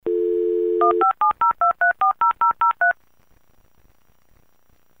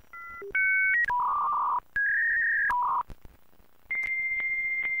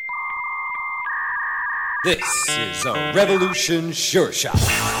This is a Revolution Sure Shot.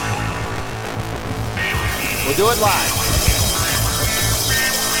 We'll do it live.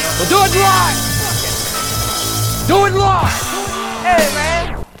 We'll do it live! Do it live! Hey,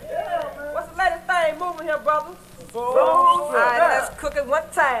 man. What's the latest thing moving here, brothers? All right, let's cook it one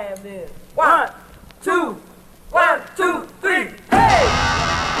time then. 1, 2, 1, 2, 3, hey!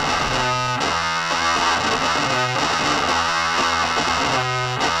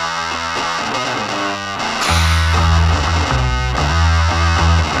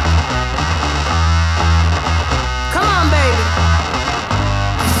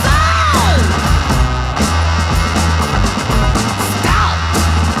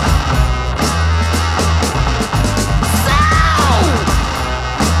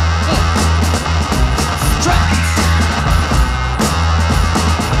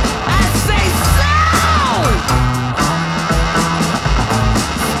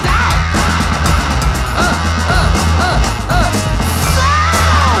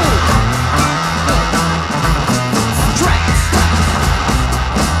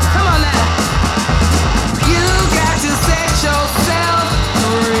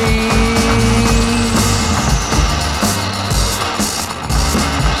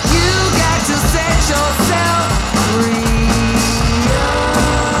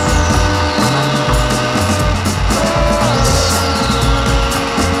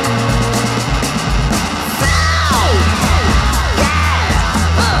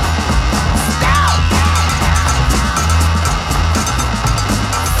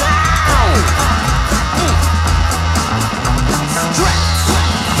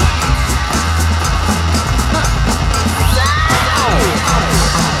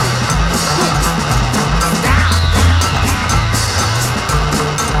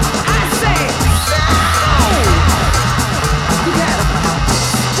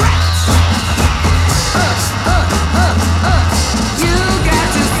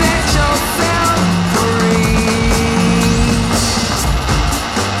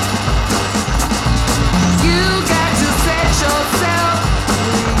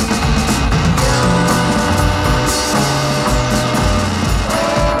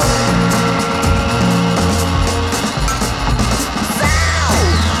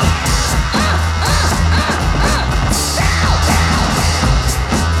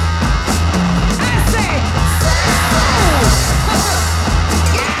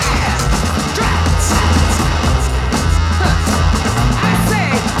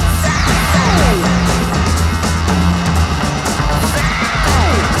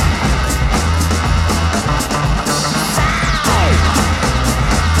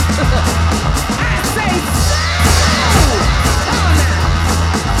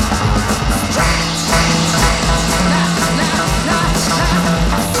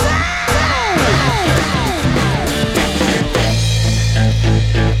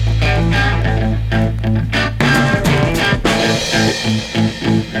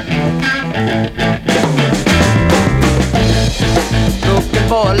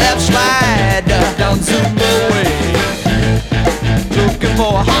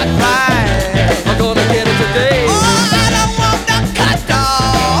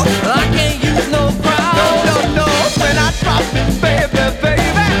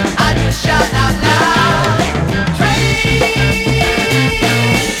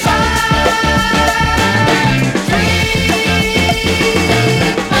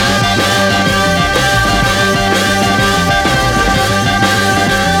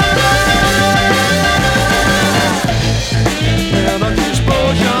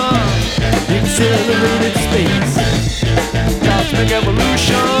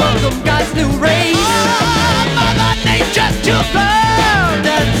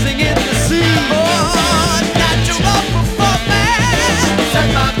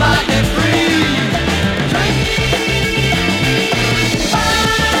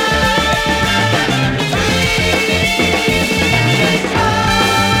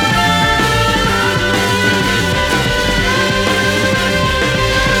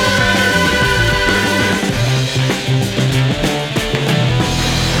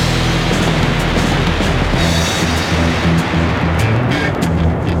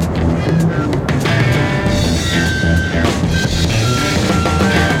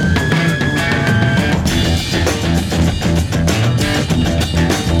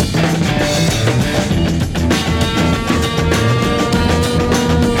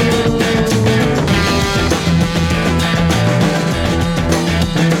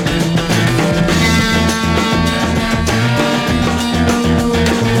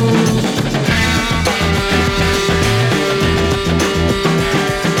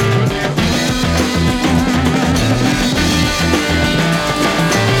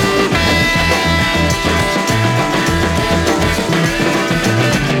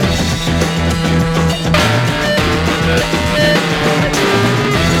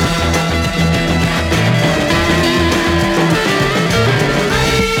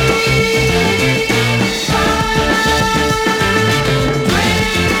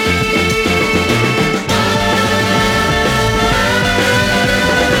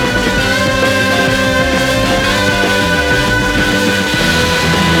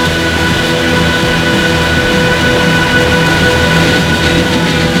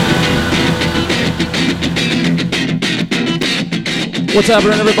 What's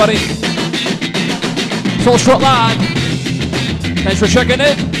happening, everybody? Soul Strut Live. Thanks for checking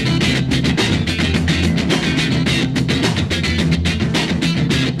in.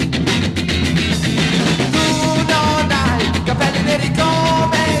 Tu non hai capelli neri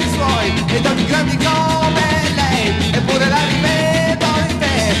come i suoi ed occhi grandi come lei, eppure la rivedo in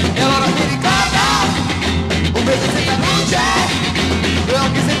te. E allora mi ricorda un viso senza luce, due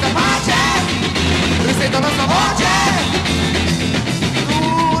occhi senza pace, risento la sua voce.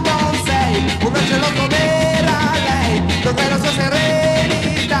 Un angelo come era lei, dov'è la sua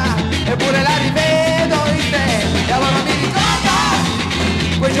serenità, eppure la rivedo in te. E allora mi ricorda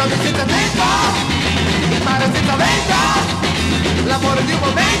quei giorni senza tempo, il mare senza vento, l'amore di un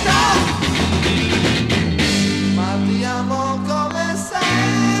momento. Ma ti amo come sei.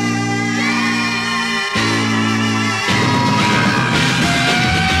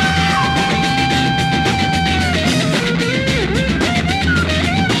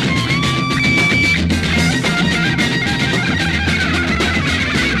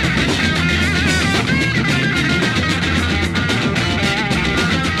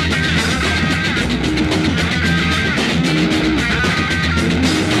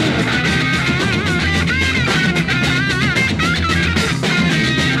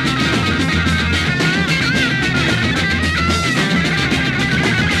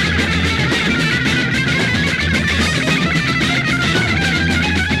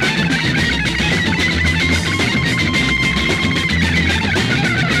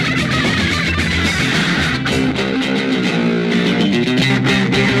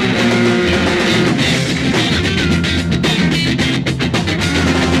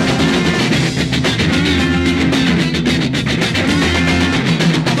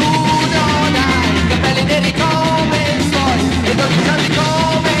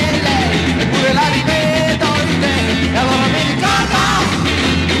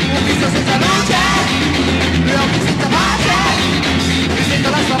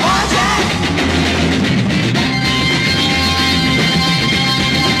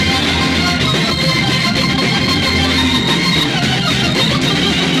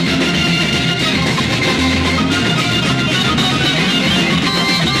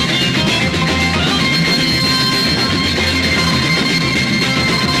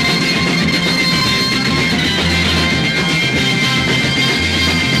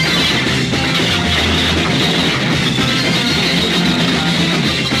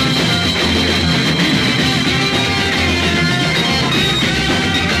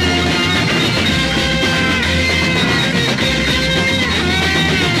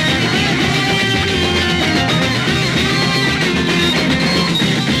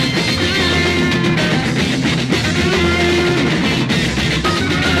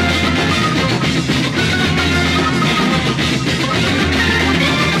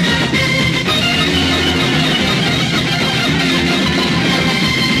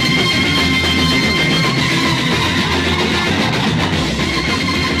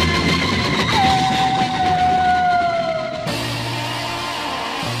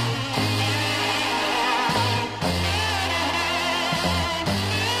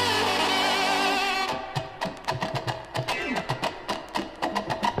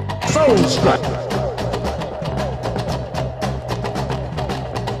 Soul Strut.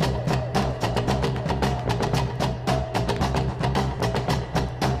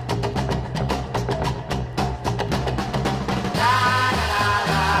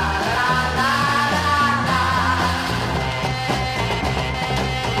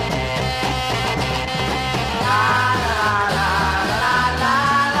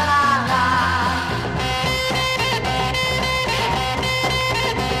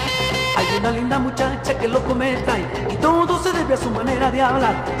 Una linda muchacha que loco me trae y todo se debe a su manera de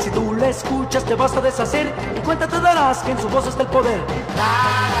hablar. Si tú la escuchas te vas a deshacer y cuenta te darás que en su voz está el poder.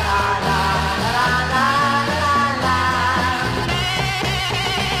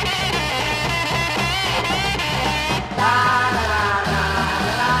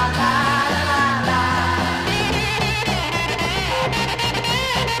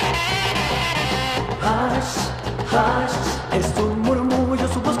 Hush, hush, es un murmullo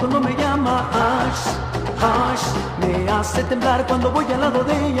su voz cuando me llama. Hush, hush, me hace temblar cuando voy al lado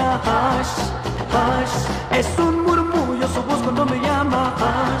de ella. Hush, hush, es un murmullo su voz cuando me llama.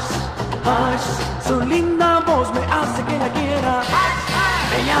 Hush, hush, su linda voz me hace que la quiera.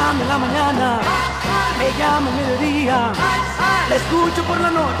 Me llama en la mañana, me llama en mediodía, la escucho por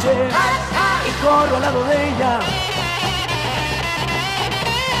la noche y corro al lado de ella.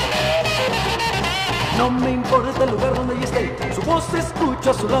 No me importa el lugar donde yo esté, su voz escucho,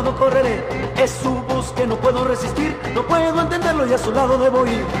 a su lado correré. Es su voz que no puedo resistir, no puedo entenderlo y a su lado debo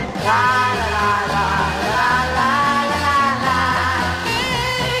ir.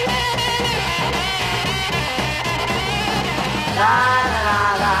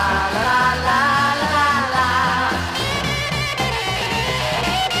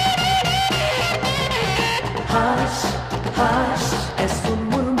 Hush, hush, es un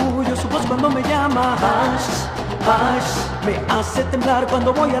murmullo su voz cuando me llama. Hush, hush, me hace temblar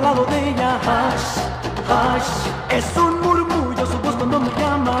cuando voy al lado de ella. Hush, hush, es un murmullo su voz cuando me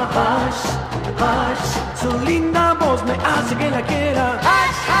llama. Hush, hush, su linda voz me hace que la quiera.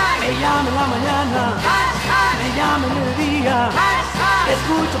 Hush, hush, me llama en la mañana. Hush, hush, me llama en el día. Hush, hush, la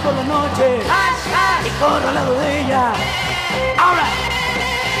escucho por la noche. Hush, hush, y corro al lado de ella. All right.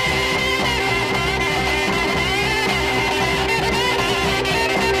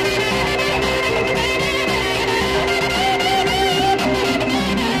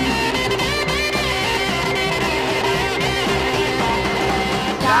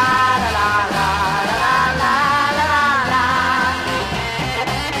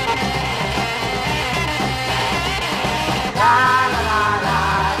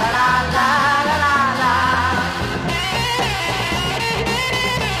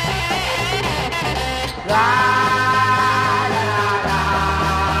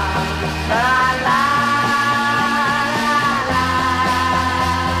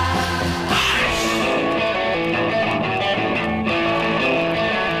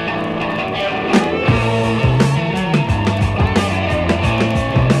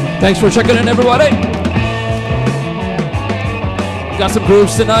 Thanks for checking in, everybody. Got some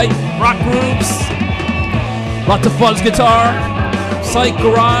grooves tonight, rock grooves, lots of fuzz guitar, psych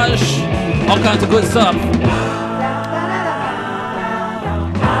garage, all kinds of good stuff.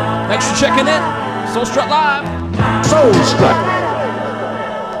 Thanks for checking in. Soul Strut Live. Soul Strut.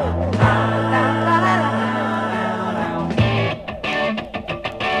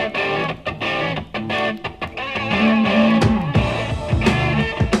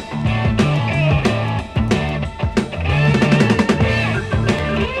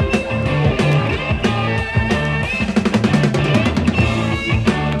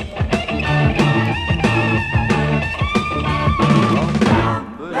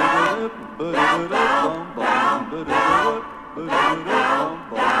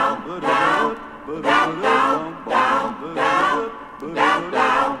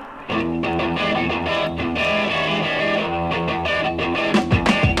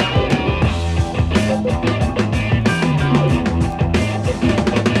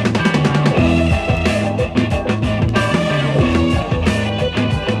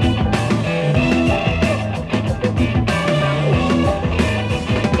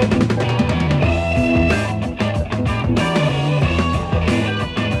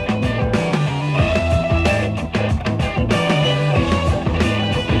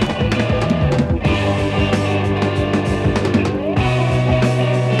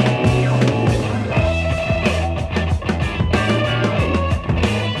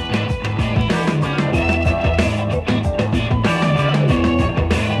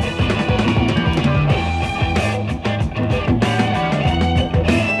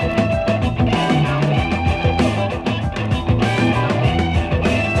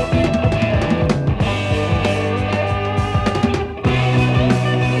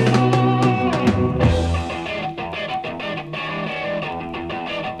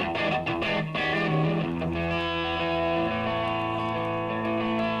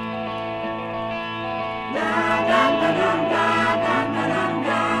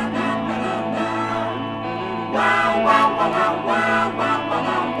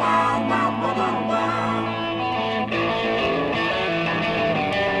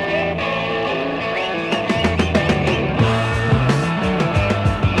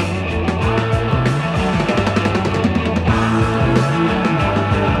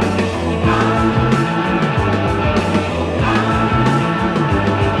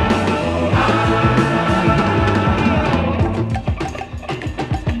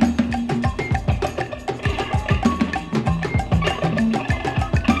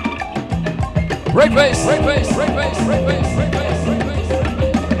 Break bass, break bass, break bass, break bass, break bass, break bass, break bass.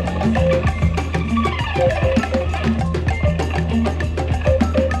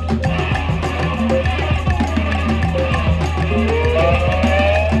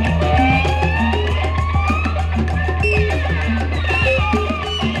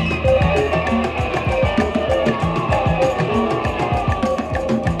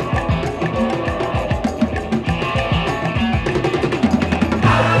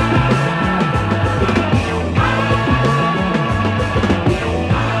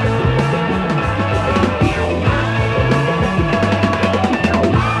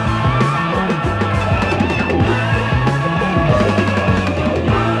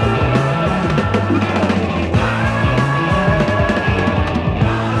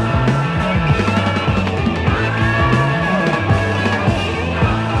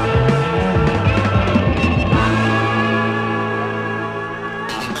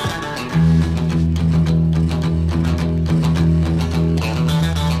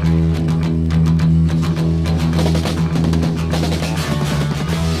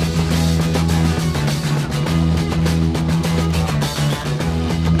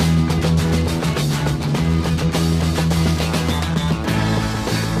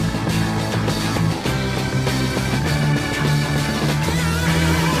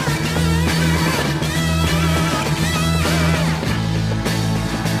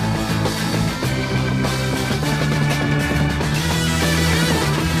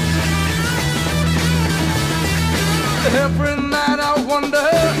 Every night I wonder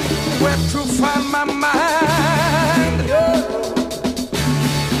where to find my mind.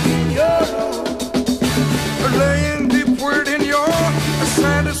 Laying deep word in your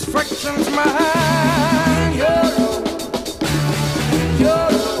satisfaction's mine.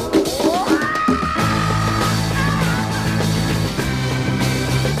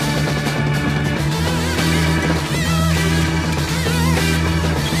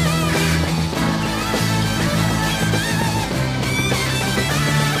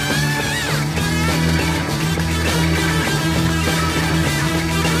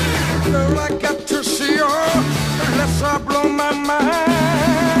 Girl, I got to see you, unless I blow my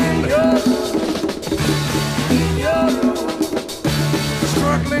mind.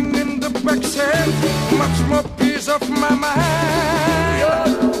 Struggling in the backseat, much more peace of my mind.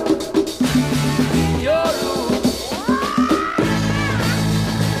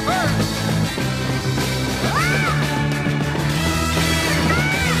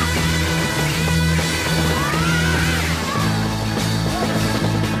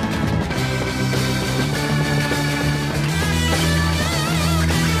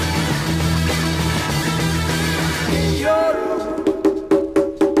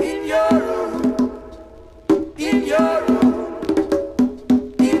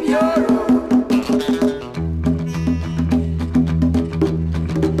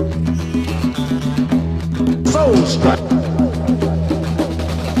 Soul Strike.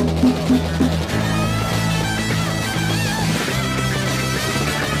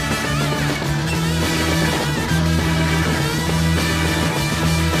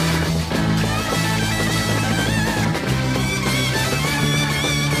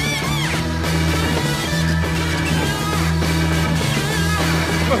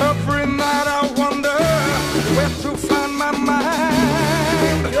 Every night I wonder where to find my mind.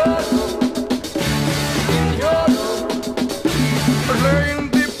 Laying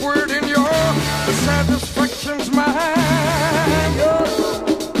deep word in your satisfaction's mine.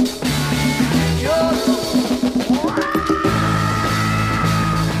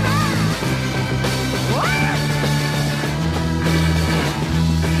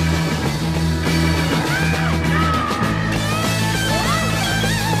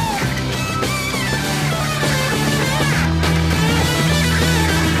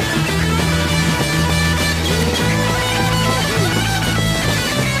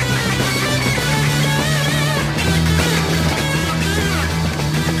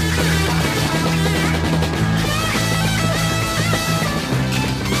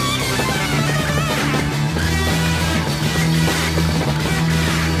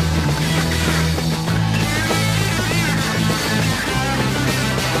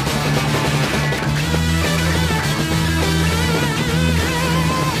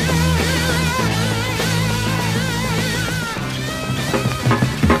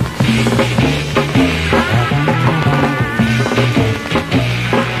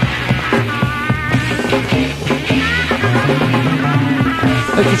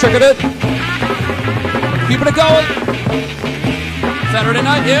 Thanks for checking it. Keeping it going. Saturday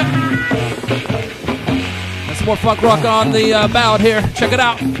night, yeah. That's some more funk rock on the bout here. Check it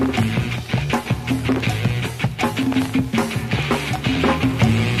out.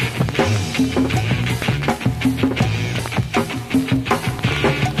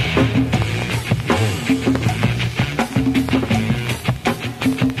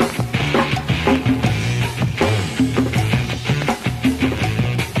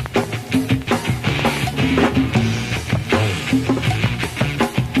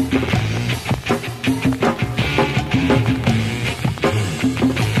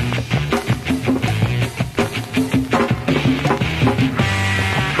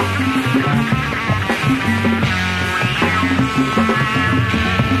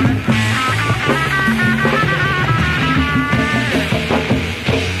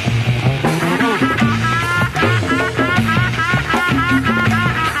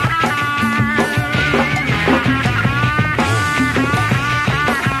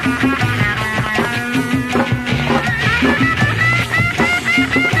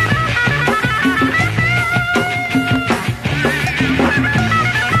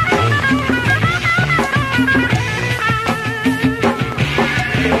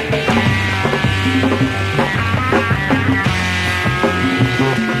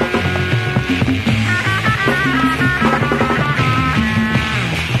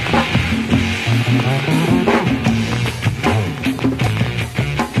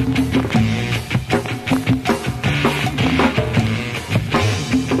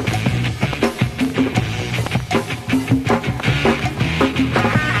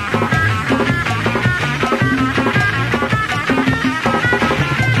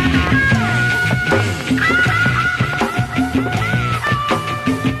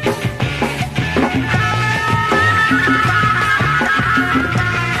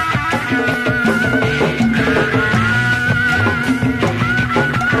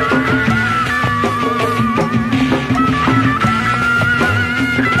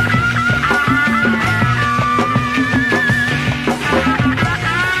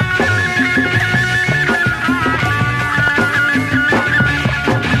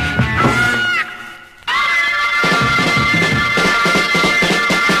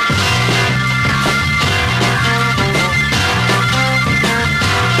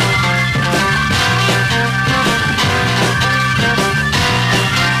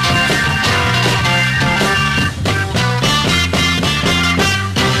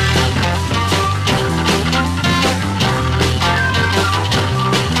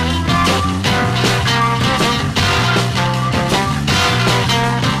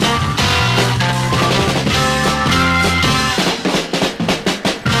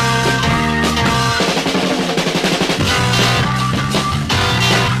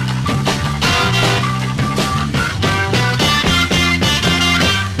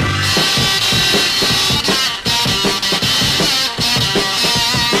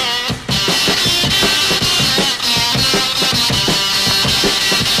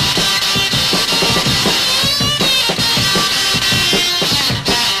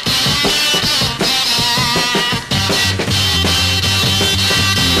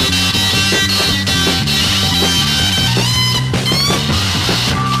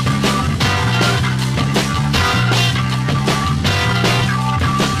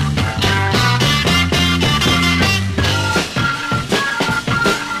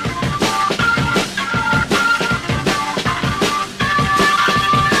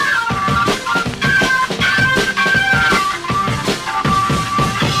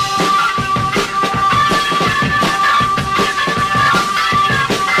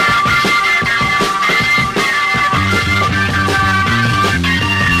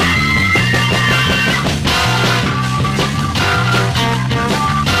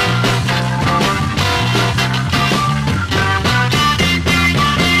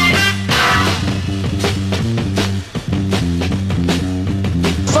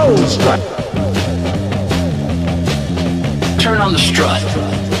 strut. Turn on the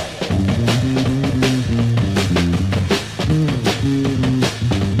strut.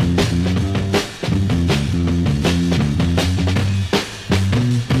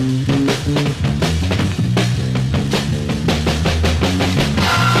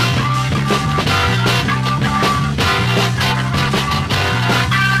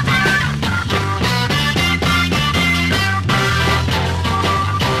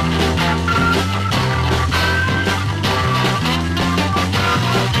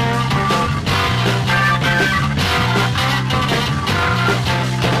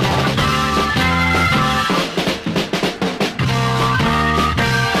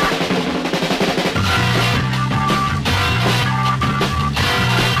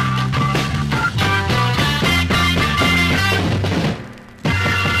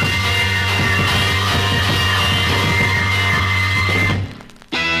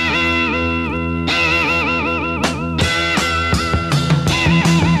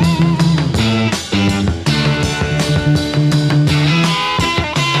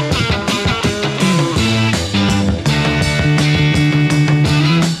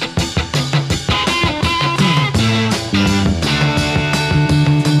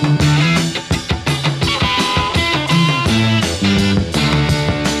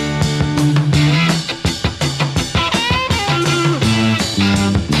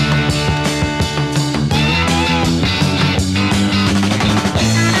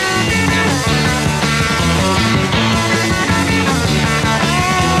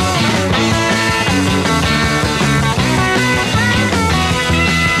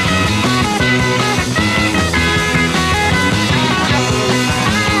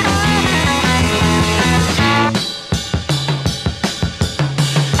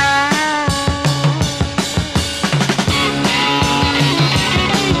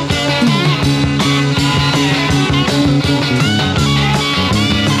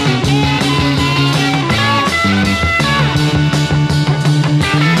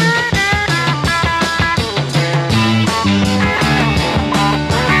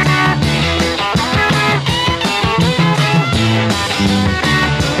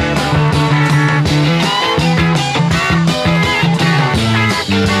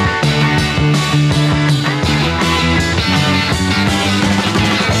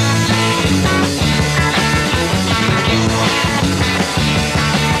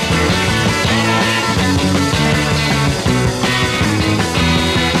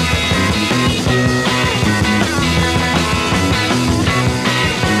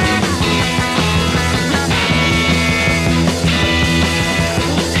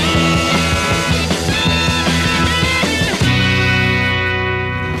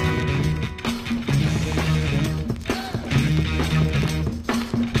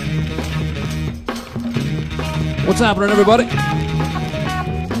 What's happening, everybody?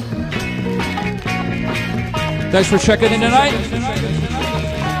 Thanks for checking in tonight.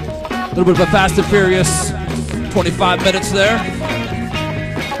 A little bit of a Fast and Furious 25 minutes there.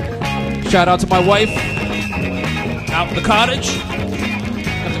 Shout out to my wife out in the cottage.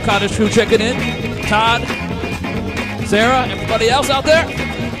 Got the cottage crew checking in. Todd, Sarah, everybody else out there.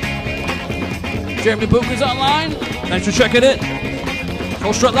 Jeremy Book is online. Thanks for checking in.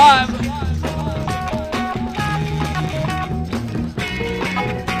 Full Strut Live.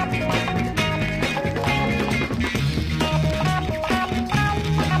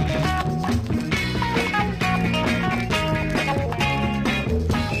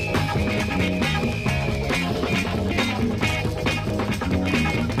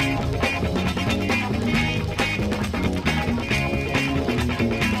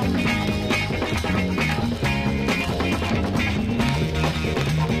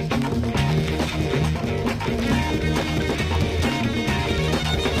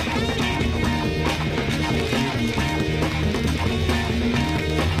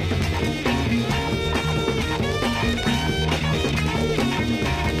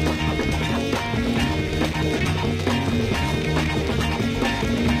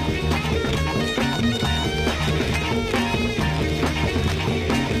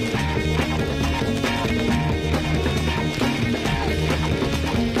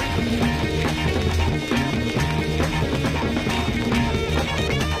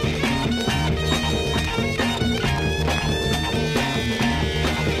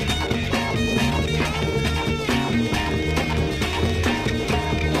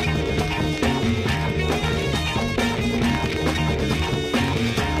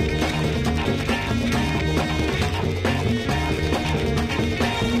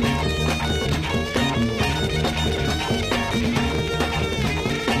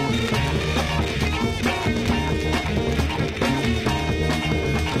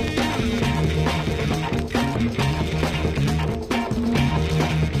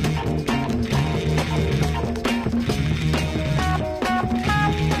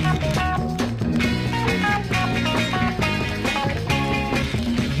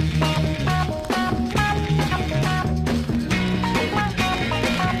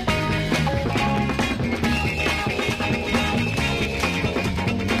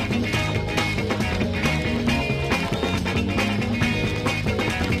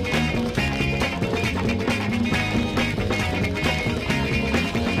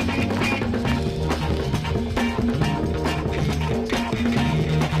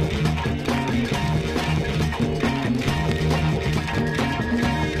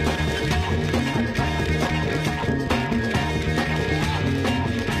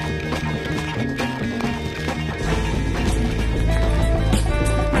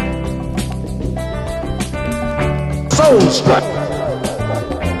 Soul Strut.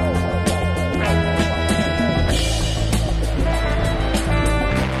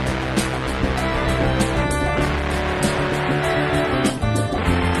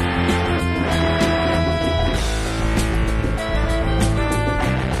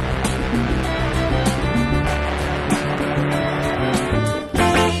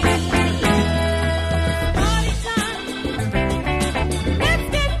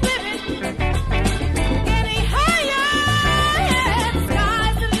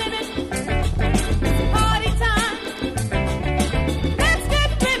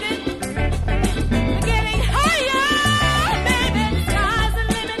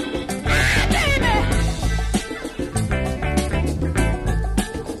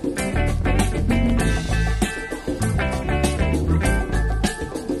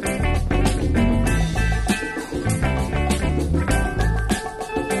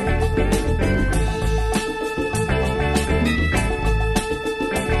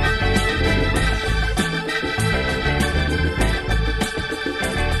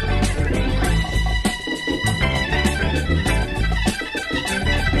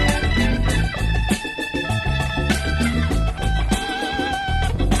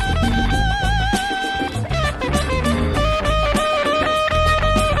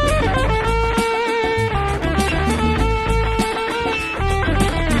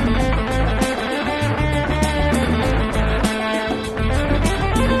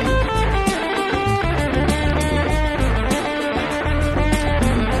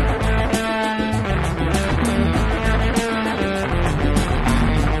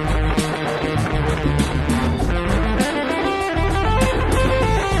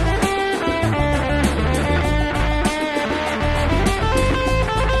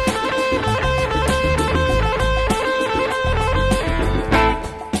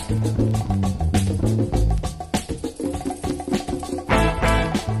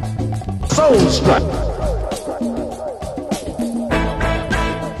 Soul Strut.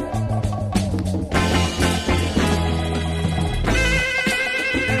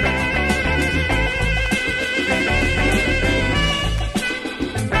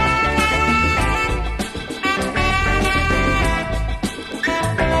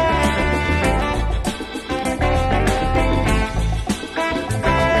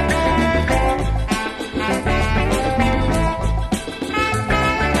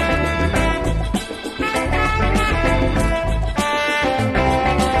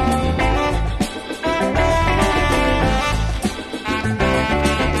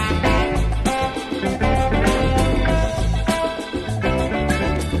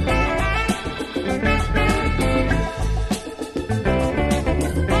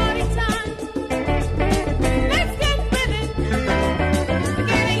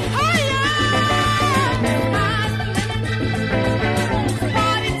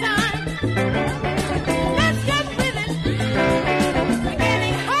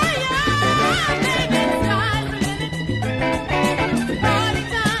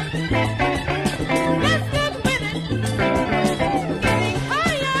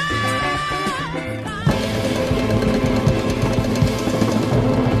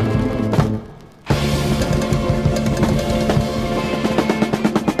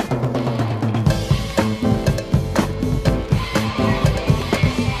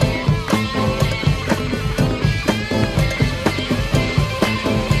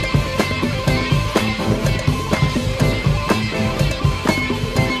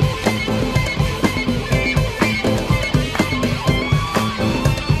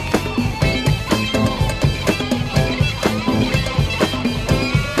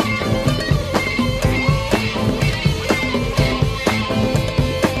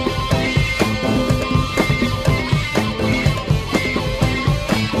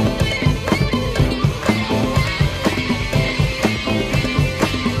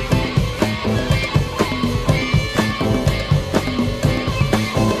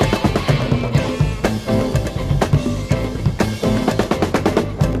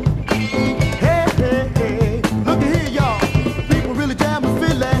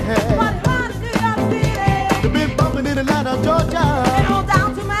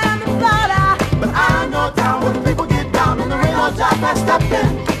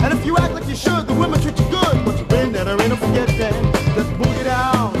 And if you act like you should, the women treat you good. But you been there, ain't no forget that. Just boogie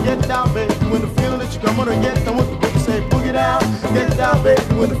down, get down, baby. When the feeling that you come on and get down with the boogie, say boogie down, get down, baby.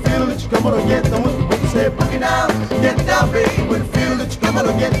 When the feeling that you come on and get down with the boogie, say boogie down, get down, baby. When the feeling that you come on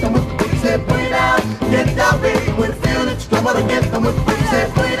and get down with the boogie, say boogie down, get down, baby. When the feeling that you come on and get down with the boogie, say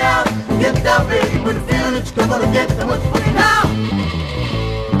boogie down, get down, baby. When the feeling that you come on and get down with the boogie down.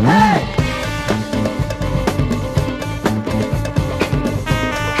 Hey!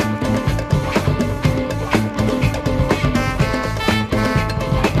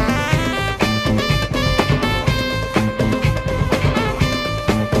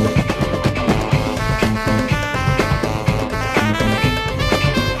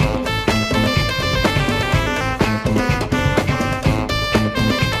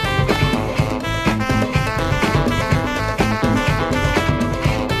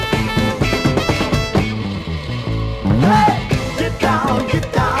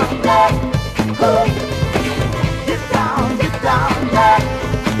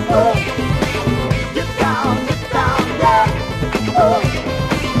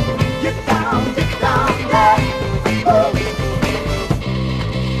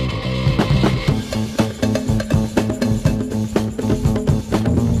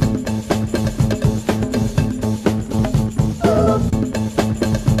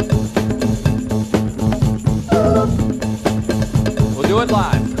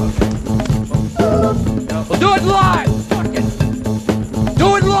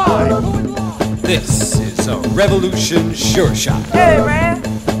 This is a Revolution Sure Shot. Hey, man.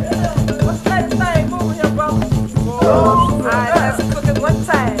 What's the latest thing moving here, bro? Alright, let's cook it one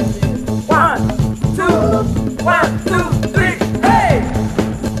time. Then. 1, 2, 3, hey!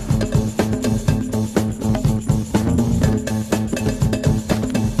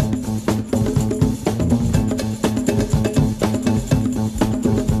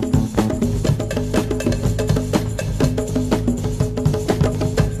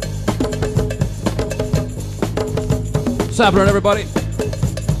 What's happening, everybody?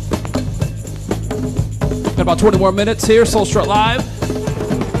 Got about 20 more minutes here. Soul Strut Live.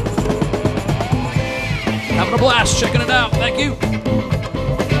 Having a blast, checking it out. Thank you.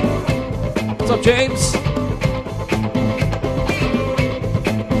 What's up, James?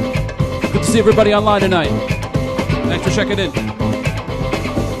 Good to see everybody online tonight. Thanks for checking in.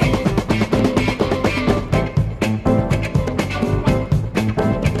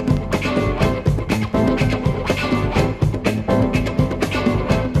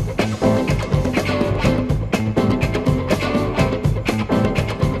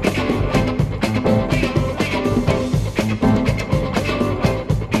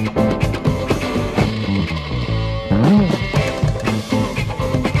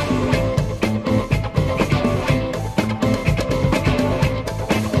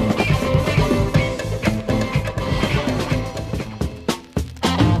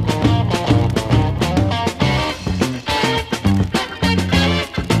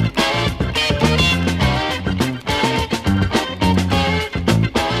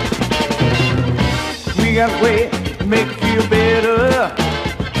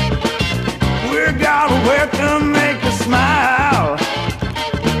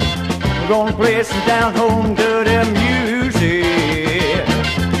 Down home to the music.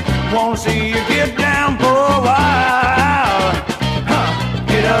 Wanna see you get down for a while.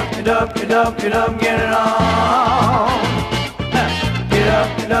 Get up, get up, get up, get up, get it on. Get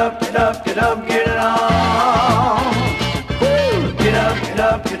up, get up, get up, get up, get it on. Get up, get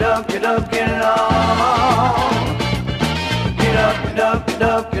up, get up, get up, get it on. Get up, get up, get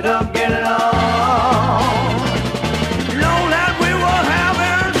up, get up, get it on.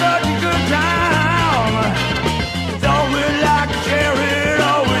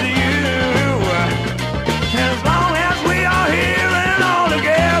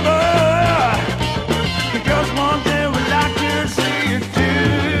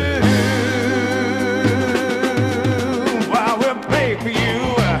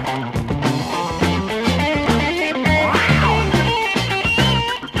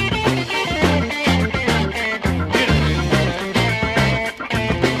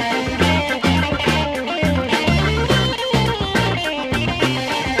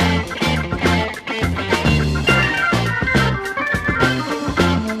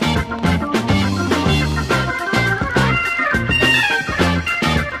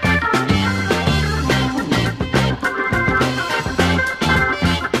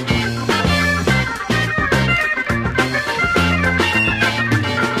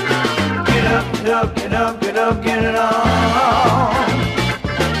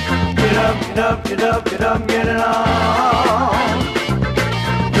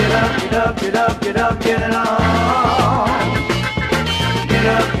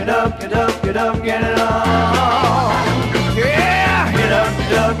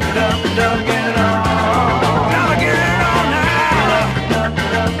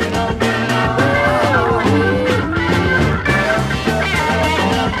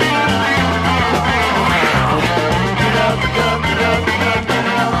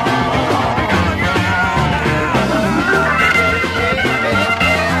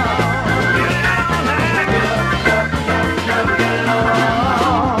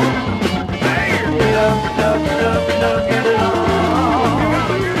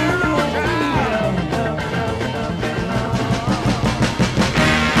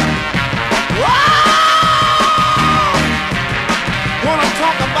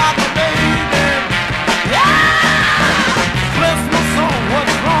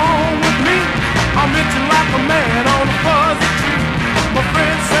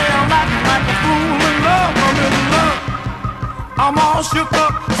 I'm all shook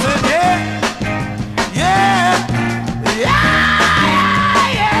up. Said, yeah, yeah, yeah,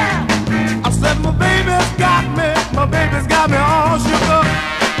 yeah. I said, my baby's got me all shook up.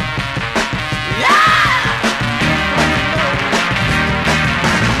 Yeah.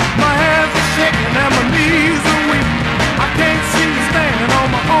 My hands are shaking and my knees are weak. I can't see me standing on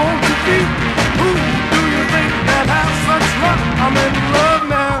my own two feet. Who do you think that has such luck? I'm in love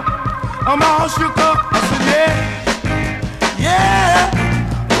now. I'm all shook up. I said, yeah, yeah,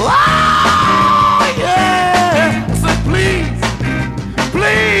 oh, yeah. I said, please,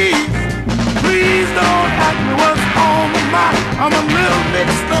 please, please don't ask me what's on my mind. I'm a little bit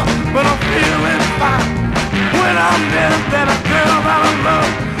stuck, but I'm feeling fine. When I'm there, that a girl that I love,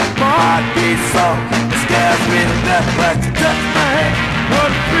 my heart beats so, it scares me to death. But you touch my hand, what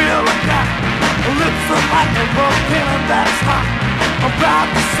a thrill I got. Her lips are like a volcano that's hot. I'm proud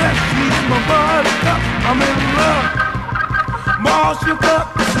to say she's my buttercup. I'm in love. I'm all shook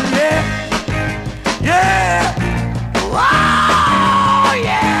up. I said, yeah, yeah, oh,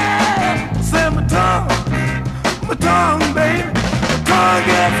 yeah. I said, my tongue, baby. My tongue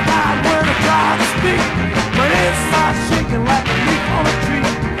gets hot when I try to speak. My inside shaking like a leaf on a tree.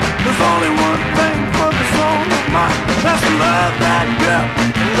 There's only one thing for the soul of mine. That's to love that girl.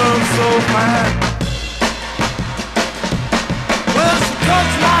 Love so fine. Well, she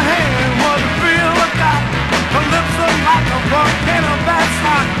touched my hand, what a thrill I got. Her lips are like a volcano that's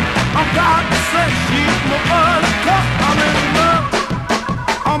hot. I'm proud to say she's my buttercup. I'm in love,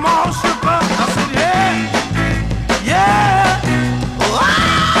 I'm all shook up. I said, yeah, yeah, oh,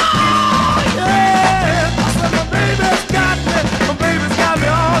 yeah. I said, my baby's got me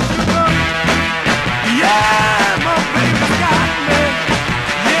all shook up. Yeah, my baby's got me.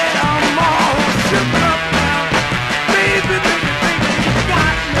 Yeah, I'm all shook up now. Baby, you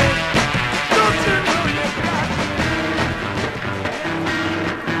got me. Don't you know you got me?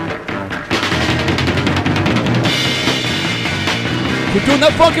 Keep doing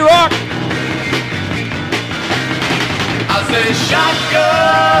that funky rock. I say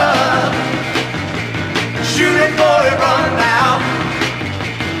shotgun, shoot it, boy, run now.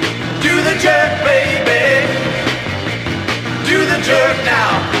 Do the jerk, baby, do the jerk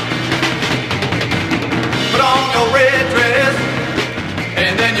now. Put on your red dress,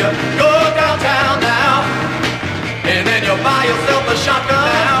 and then you go downtown now. And then you buy yourself a shotgun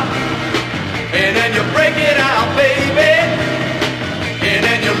now. And then you break it out, baby. And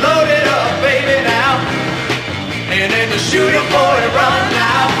then you load it up, baby, now. And then you shoot it, boy, run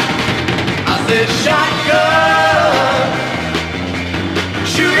now. I said shotgun,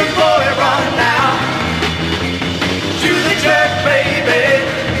 shoot it, boy, run now. Do the jerk, baby,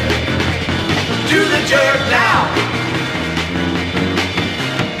 do the jerk now.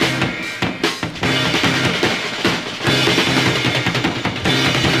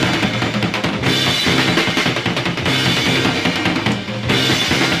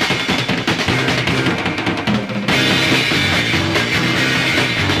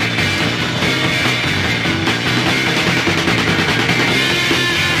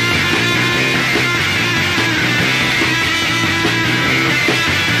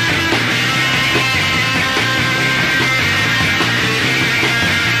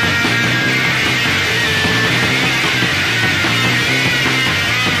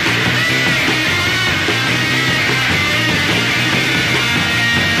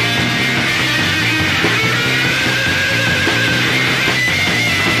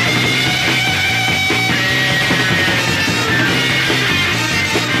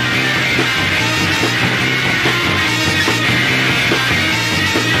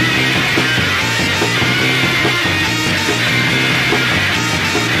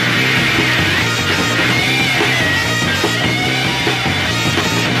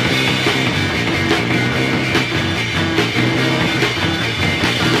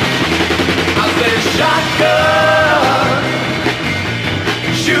 Shotgun,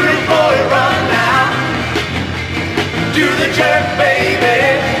 shoot it, boy, run now. Do the jerk, baby,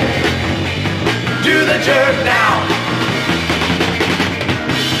 do the jerk now.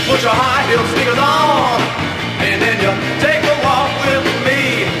 Put your high heel sneakers on, and then you take a walk with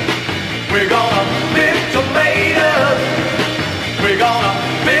me. We're gonna pick tomatoes, we're gonna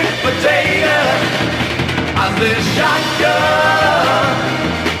pick potatoes. I said shotgun,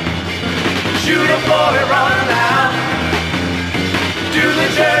 shoot a boy, run now. Do the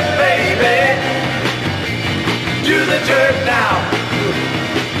jerk, baby, do the jerk now.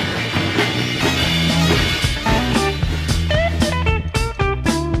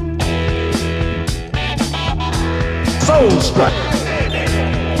 Soul Strut.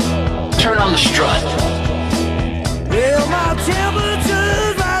 Turn on the strut. Well, my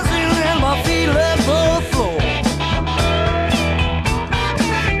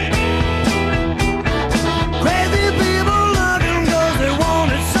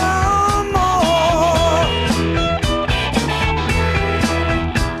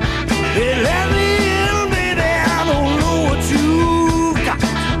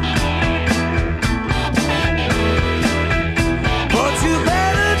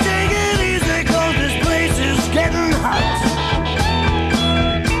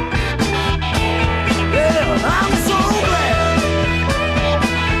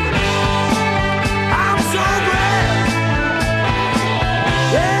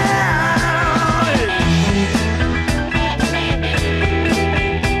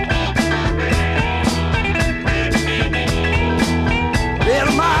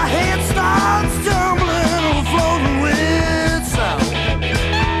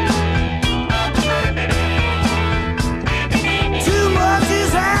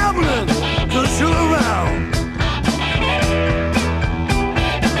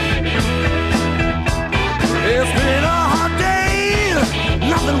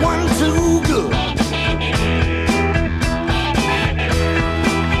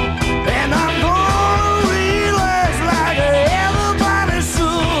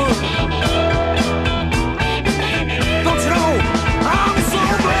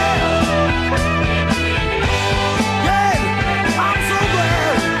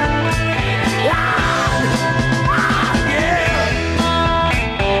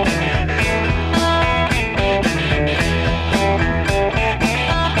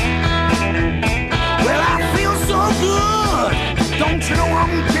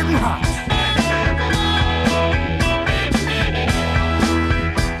getting hot.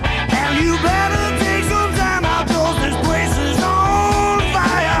 And you better take some time out, 'cause this place is on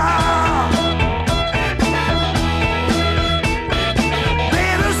fire.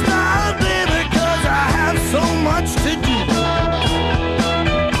 Better start, baby, 'cause I have so much to do.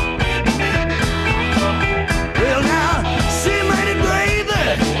 Well, now, she made it gravy,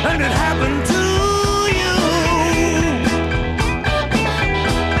 and it happened to you.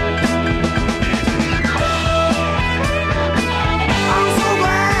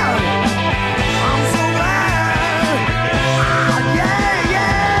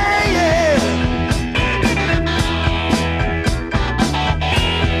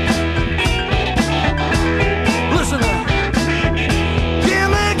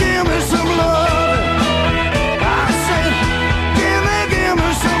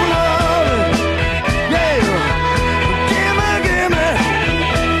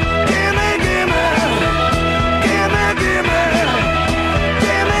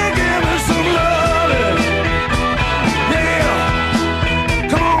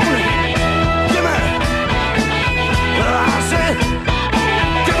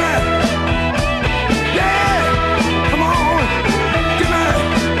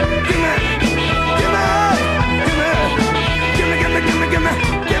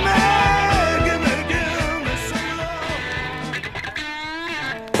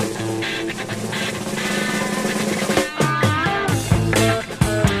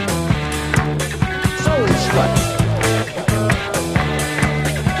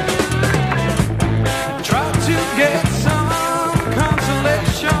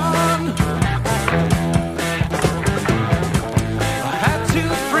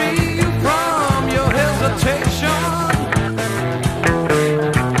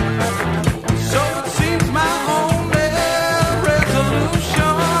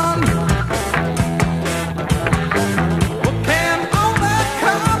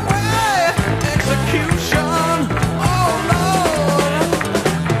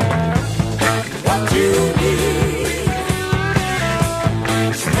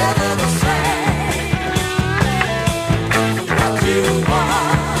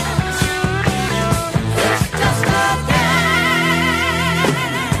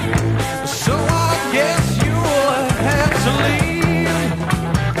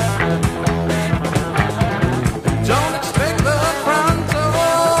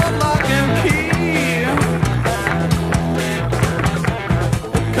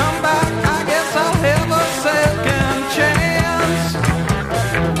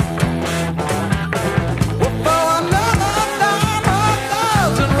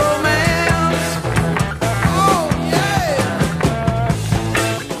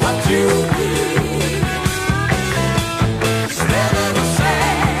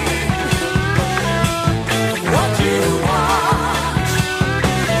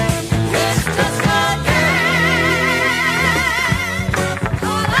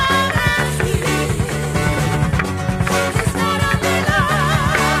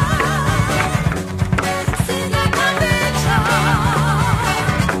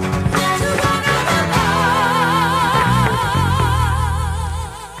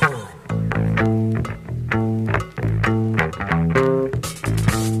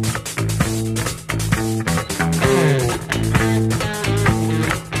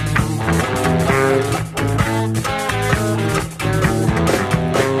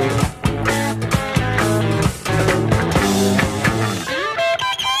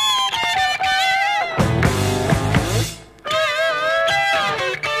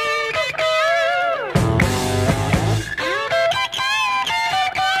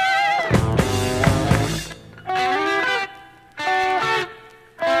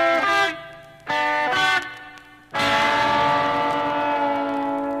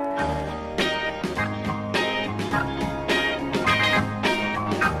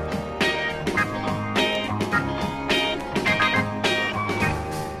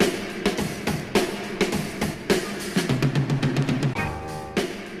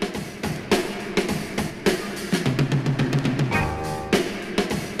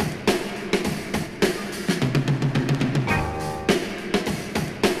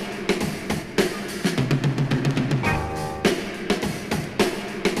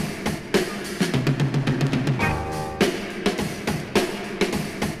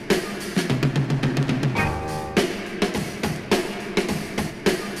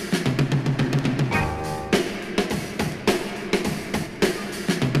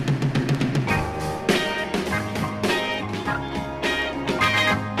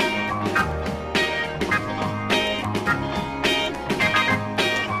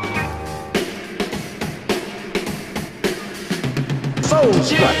 Soul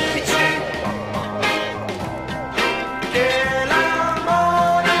Strut. Che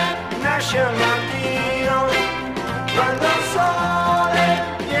l'amore nasce al mattino, quando il sole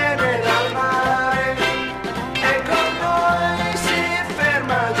viene dal mare e con noi si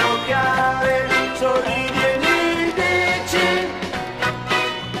ferma a giocare, sorridi e mi dici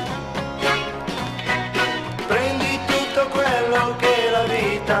prendi tutto quello che la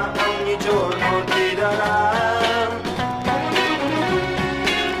vita ogni giorno ti darà.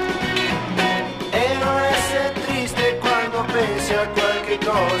 Pensi a qualche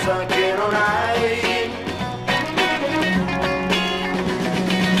cosa che non hai.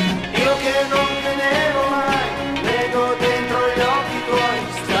 Io che non tenevo mai, leggo dentro gli occhi tuoi,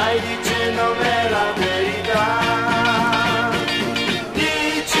 stai dicendo me la verità.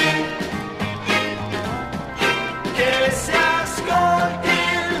 Dici che se ascolti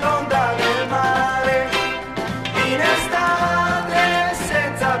l'onda del mare in estate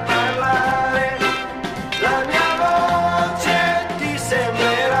senza parlare, la mia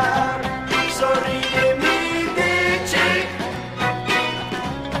sembrerà, sorridi e mi dici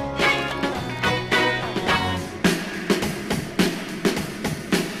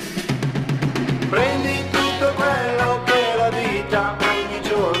prendi tutto quello che la vita ogni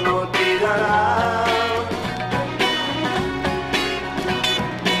giorno ti darà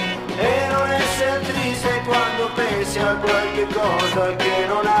e non essere triste quando pensi a qualche cosa che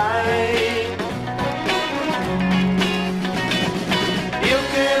non hai. Io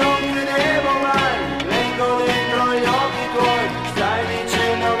che non credevo mai, leggo dentro gli occhi tuoi, stai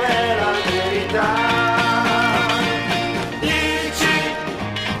dicendo me la verità. Dici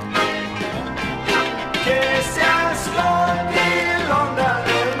che se ascolti l'onda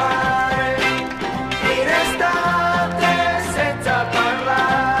del mare in estate senza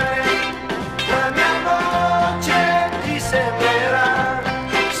parlare, la mia voce ti sembrerà,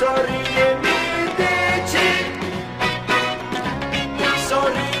 sorridi e mi dici.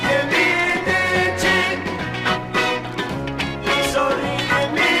 Sorridi e mi dici, sorridi e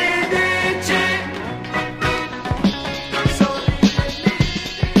mi dici, sorridi e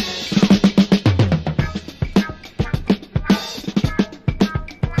mi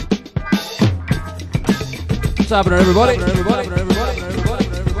What's happening, everybody?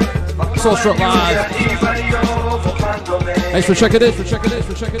 Soul Strut Live. Thanks for checking in.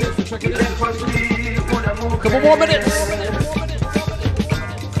 Couple more minutes.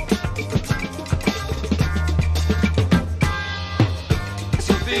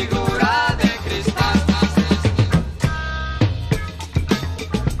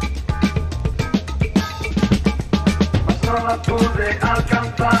 Al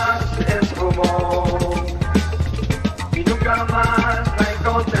cantar se esfumó y nunca más la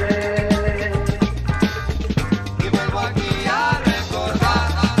encontré. Y vuelvo aquí a recordar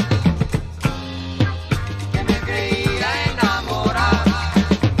que me creía enamorado.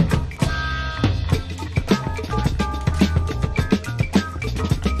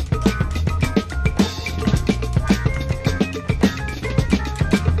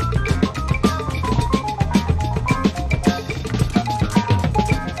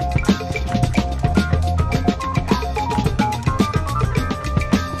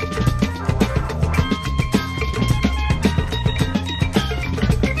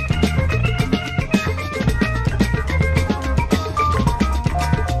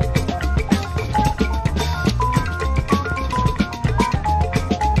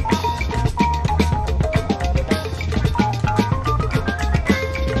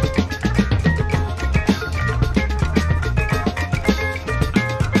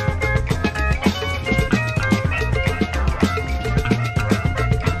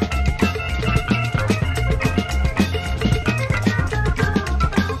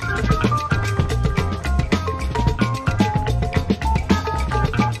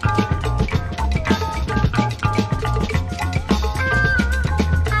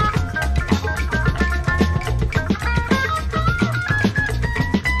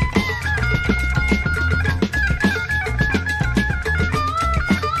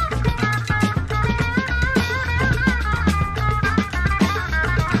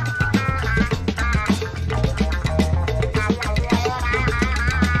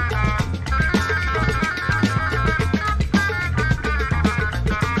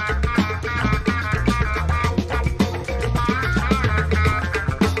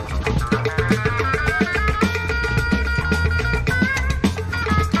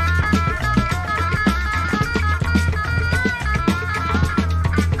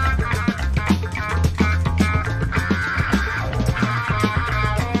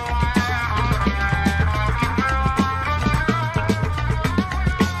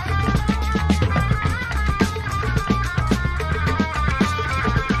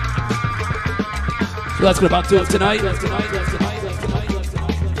 Well, that's gonna about do it tonight.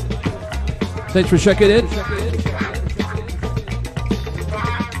 Thanks for checking in.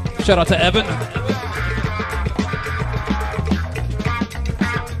 Shout out to Evan.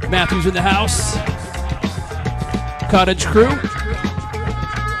 Matthew's in the house. Cottage crew.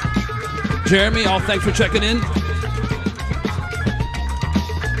 Jeremy, all thanks for checking in.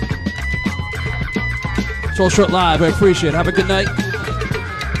 Soul Short Live, I appreciate it. Have a good night.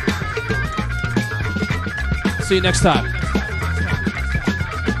 See you next time.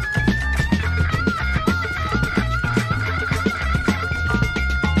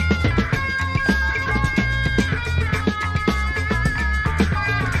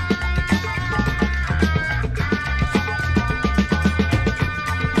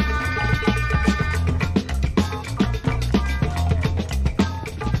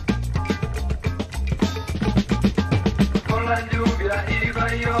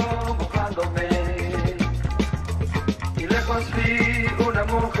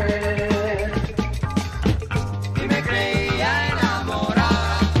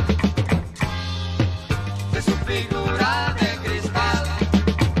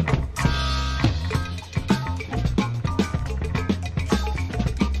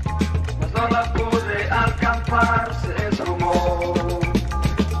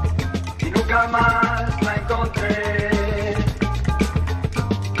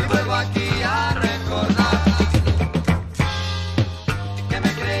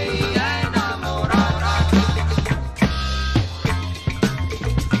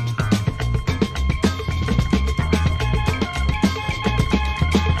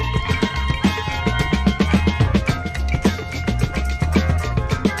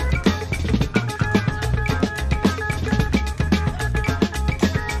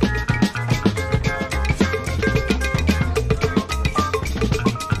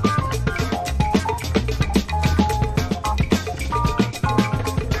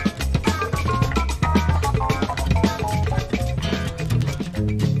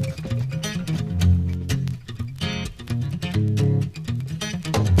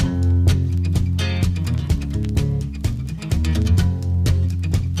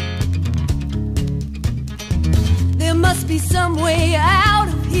 Be some way out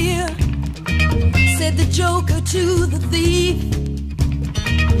of here, said the joker to the thief.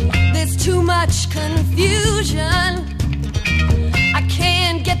 There's too much confusion, I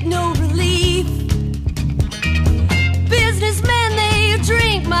can't get no relief. Businessmen, they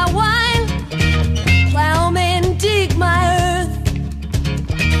drink my wine, plowmen dig my earth.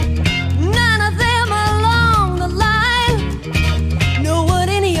 None of them along the line know what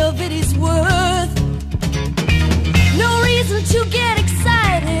any of it is worth. To get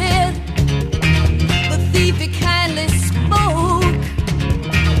excited, the thief he kindly spoke.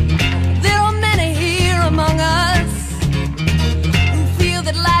 There are many here among us who feel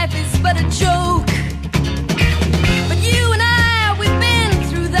that life is but a joke. But you and I, we've been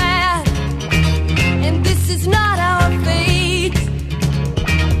through that, and this is not our fate.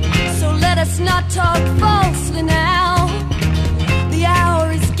 So let us not talk falsely now, the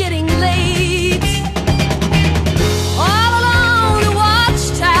hour is getting late.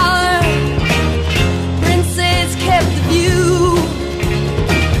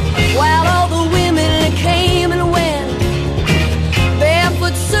 While all the women came and went,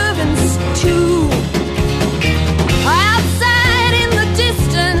 barefoot servants to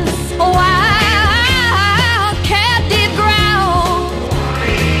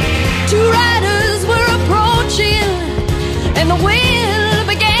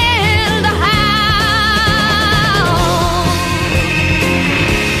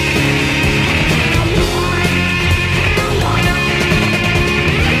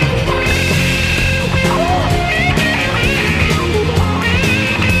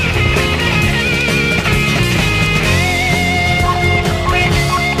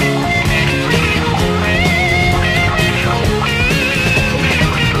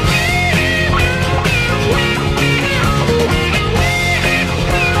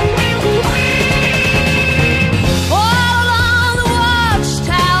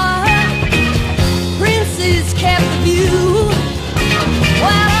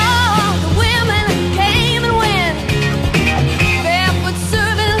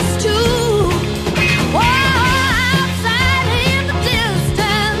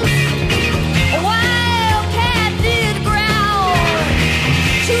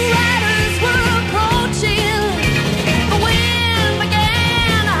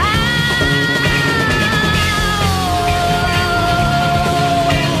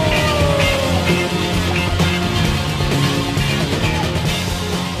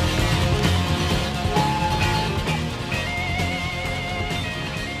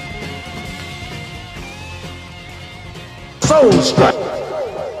Soul Strut.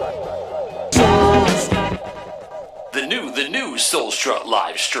 The new Soul Strut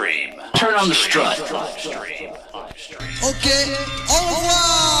live stream. Turn on the strut. Live stream. Ok, au revoir.